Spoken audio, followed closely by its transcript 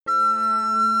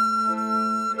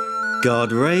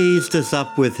God raised us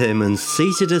up with him and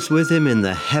seated us with him in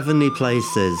the heavenly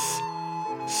places,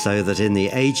 so that in the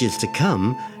ages to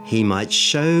come he might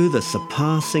show the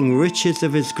surpassing riches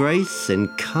of his grace in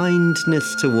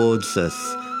kindness towards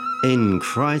us in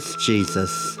Christ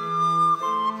Jesus.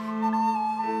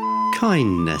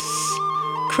 Kindness,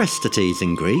 chrestotes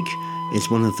in Greek, is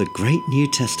one of the great New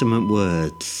Testament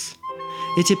words.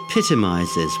 It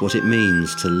epitomizes what it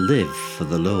means to live for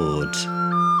the Lord.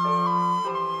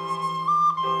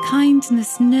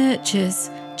 Kindness nurtures,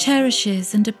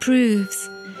 cherishes and approves.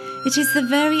 It is the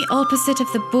very opposite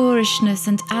of the boorishness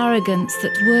and arrogance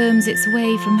that worms its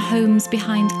way from homes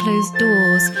behind closed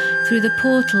doors through the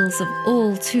portals of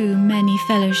all too many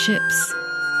fellowships.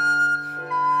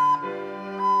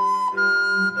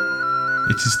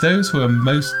 It is those who are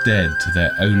most dead to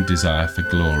their own desire for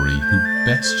glory who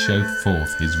best show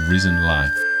forth his risen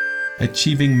life,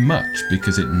 achieving much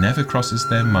because it never crosses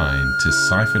their mind to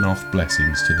siphon off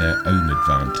blessings to their own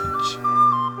advantage.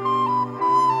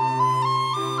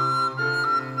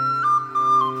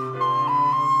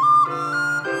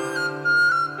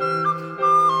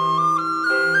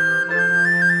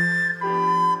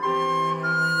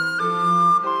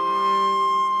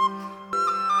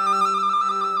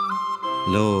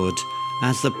 Lord,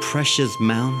 as the pressures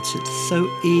mount, it's so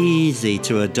easy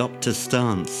to adopt a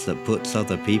stance that puts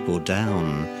other people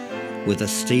down with a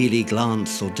steely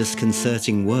glance or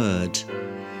disconcerting word.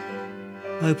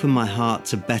 Open my heart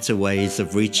to better ways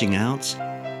of reaching out,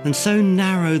 and so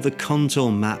narrow the contour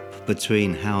map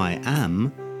between how I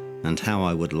am and how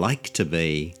I would like to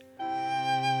be.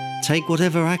 Take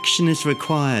whatever action is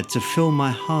required to fill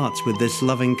my heart with this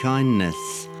loving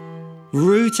kindness.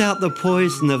 Root out the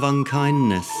poison of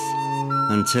unkindness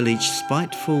until each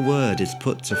spiteful word is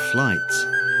put to flight.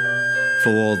 For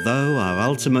although our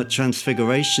ultimate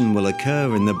transfiguration will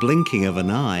occur in the blinking of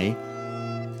an eye,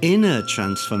 inner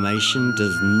transformation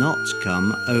does not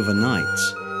come overnight.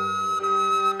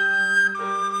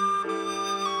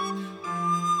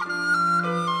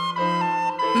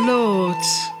 Lord,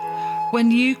 when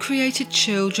you created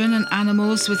children and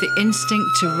animals with the instinct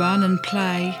to run and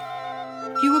play,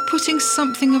 you were putting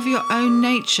something of your own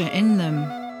nature in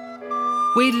them.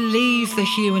 We leave the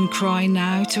hue and cry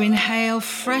now to inhale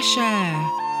fresh air,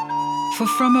 for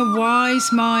from a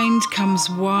wise mind comes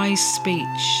wise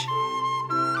speech.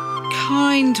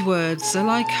 Kind words are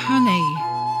like honey,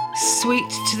 sweet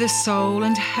to the soul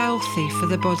and healthy for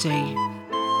the body.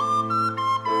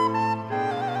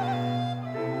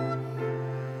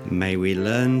 May we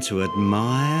learn to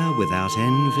admire without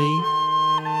envy,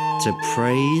 to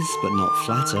praise but not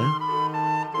flatter,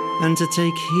 and to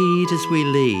take heed as we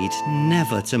lead,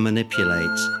 never to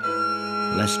manipulate,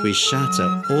 lest we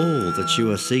shatter all that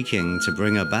you are seeking to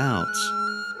bring about.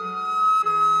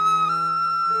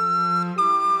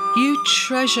 You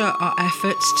treasure our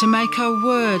efforts to make our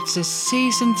words as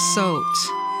seasoned salt.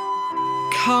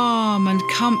 Calm and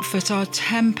comfort our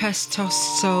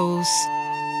tempest-tossed souls,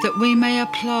 that we may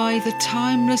apply the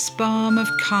timeless balm of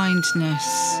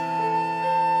kindness.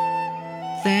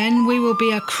 Then we will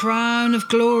be a crown of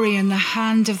glory in the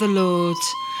hand of the Lord,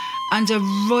 and a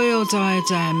royal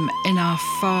diadem in our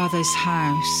Father's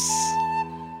house.